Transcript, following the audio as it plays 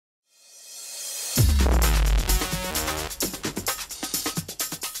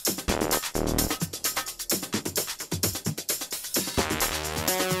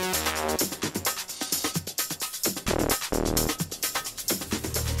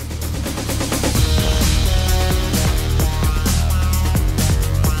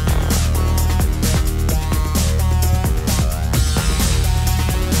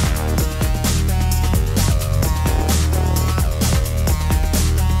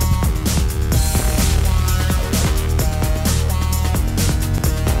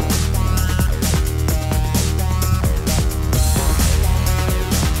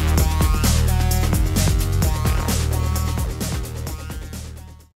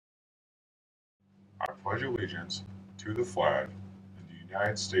I pledge allegiance to the flag of the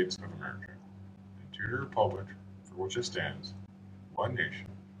United States of America and to the republic for which it stands, one nation,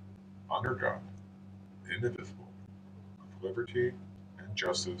 under God, indivisible, with liberty and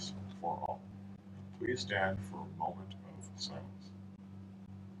justice for all. Please stand for a moment of silence.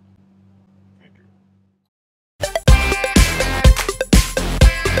 Thank you.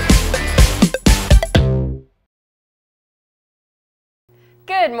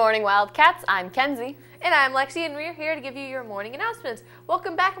 Good morning, Wildcats. I'm Kenzie. And I'm Lexi, and we're here to give you your morning announcements.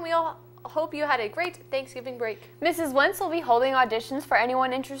 Welcome back, and we all hope you had a great Thanksgiving break. Mrs. Wentz will be holding auditions for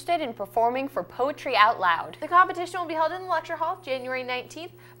anyone interested in performing for Poetry Out Loud. The competition will be held in the lecture hall January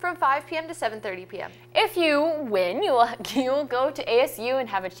 19th from 5 p.m. to 7:30 p.m. If you win, you will go to ASU and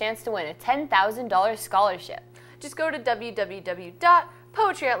have a chance to win a $10,000 scholarship. Just go to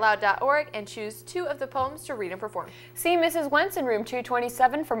www.poetryoutloud.org and choose 2 of the poems to read and perform. See Mrs. Wentz in room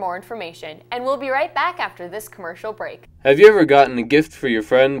 227 for more information, and we'll be right back after this commercial break. Have you ever gotten a gift for your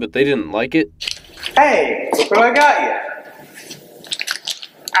friend but they didn't like it? Hey, look what I got you.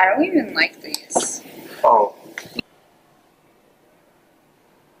 I don't even like these. Oh.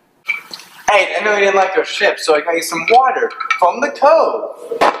 Hey, I know you didn't like those chips, so I got you some water from the cove.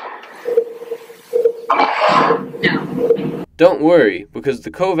 No. Don't worry, because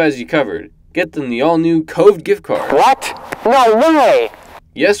the Cove has you covered. Get them the all-new Cove gift card. What? No way!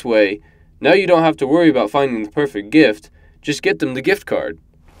 Yes way. Now you don't have to worry about finding the perfect gift. Just get them the gift card.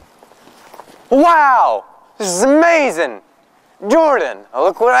 Wow! This is amazing! Jordan,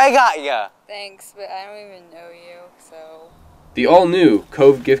 look what I got ya! Thanks, but I don't even know you, so... The all-new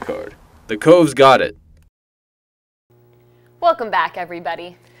Cove gift card. The Cove's got it. Welcome back,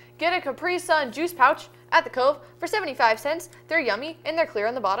 everybody. Get a Capri Sun juice pouch at the Cove for 75 cents. They're yummy, and they're clear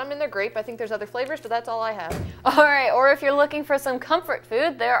on the bottom, and they're grape. I think there's other flavors, but that's all I have. All right, or if you're looking for some comfort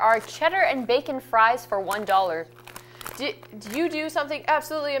food, there are cheddar and bacon fries for $1. Did you do something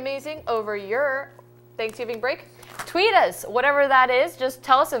absolutely amazing over your Thanksgiving break? Tweet us, whatever that is, just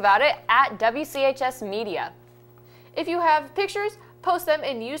tell us about it at WCHS Media. If you have pictures, post them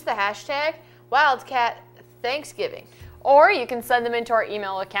and use the hashtag Wildcat Thanksgiving. Or you can send them into our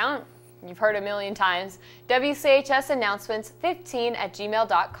email account. You've heard a million times,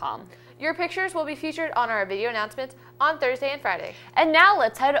 WCHSannouncements15@gmail.com. Your pictures will be featured on our video announcements on Thursday and Friday. And now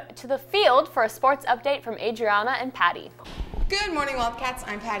let's head to the field for a sports update from Adriana and Patty. Good morning, Wildcats.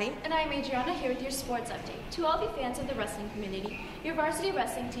 I'm Patty. And I'm Adriana, here with your sports update. To all the fans of the wrestling community, your varsity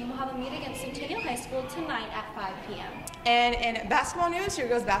wrestling team will have a meet against Centennial High School tonight at 5 p.m. And in basketball news, your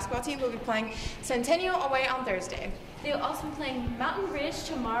girls' basketball team will be playing Centennial away on Thursday. They will also be playing Mountain Ridge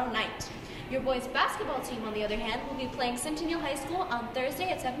tomorrow night. Your boys' basketball team, on the other hand, will be playing Centennial High School on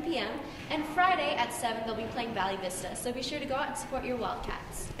Thursday at 7 p.m. and Friday at 7 they'll be playing Valley Vista. So be sure to go out and support your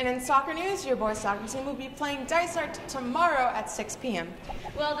Wildcats. And in soccer news, your boys' soccer team will be playing Dysart tomorrow at 6 p.m.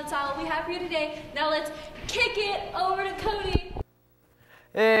 Well, that's all we have for you today. Now let's kick it over to Cody.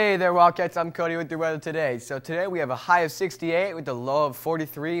 Hey there, Wildcats. I'm Cody with your weather today. So today we have a high of 68 with a low of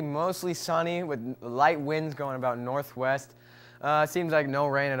 43, mostly sunny with light winds going about northwest. Seems like no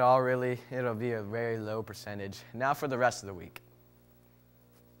rain at all, really. It'll be a very low percentage. Now for the rest of the week.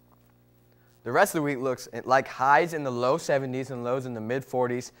 The rest of the week looks like highs in the low 70s and lows in the mid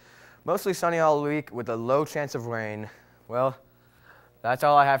 40s. Mostly sunny all week with a low chance of rain. Well, that's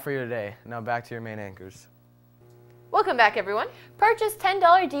all I have for you today. Now back to your main anchors. Welcome back, everyone. Purchase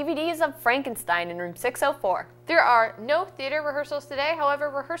 $10 DVDs of Frankenstein in room 604. There are no theater rehearsals today. However,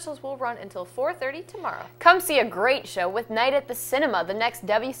 rehearsals will run until 4:30 tomorrow. Come see a great show with Night at the Cinema, the next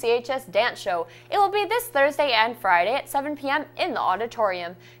WCHS dance show. It will be this Thursday and Friday at 7 p.m. in the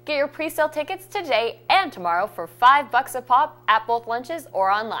auditorium. Get your pre-sale tickets today and tomorrow for $5 a pop at both lunches or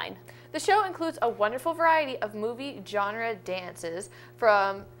online. The show includes a wonderful variety of movie genre dances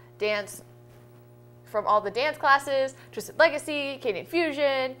from all the dance classes, Twisted Legacy, Canadian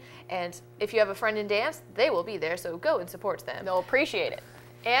Fusion, and if you have a friend in dance, they will be there, so go and support them. They'll appreciate it.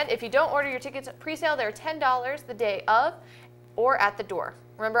 And if you don't order your tickets pre-sale, they're $10 the day of or at the door.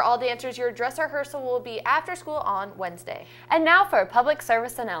 Remember, all dancers, your dress rehearsal will be after school on Wednesday. And now for a public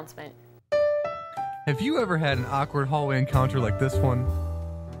service announcement. Have you ever had an awkward hallway encounter like this one?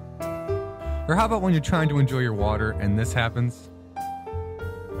 Or how about when you're trying to enjoy your water and this happens?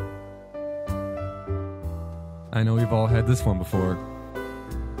 I know we've all had this one before.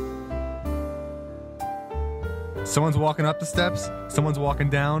 Someone's walking up the steps, someone's walking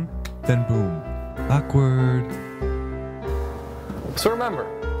down, then boom. Awkward. So remember,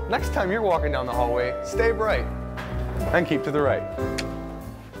 next time you're walking down the hallway, stay bright and keep to the right.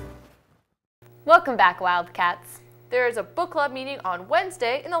 Welcome back, Wildcats. There is a book club meeting on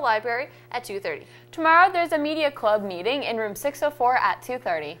Wednesday in the library at 2:30. Tomorrow there's a media club meeting in room 604 at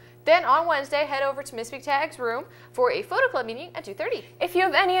 2:30. Then on Wednesday, head over to Miss McTagg's room for a photo club meeting at 2:30. If you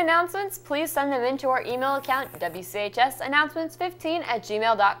have any announcements, please send them into our email account,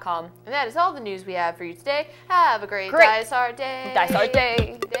 wchsannouncements15@gmail.com. And that is all the news we have for you today. Have a great Dinosaur Day. Dinosaur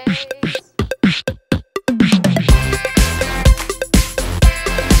Day.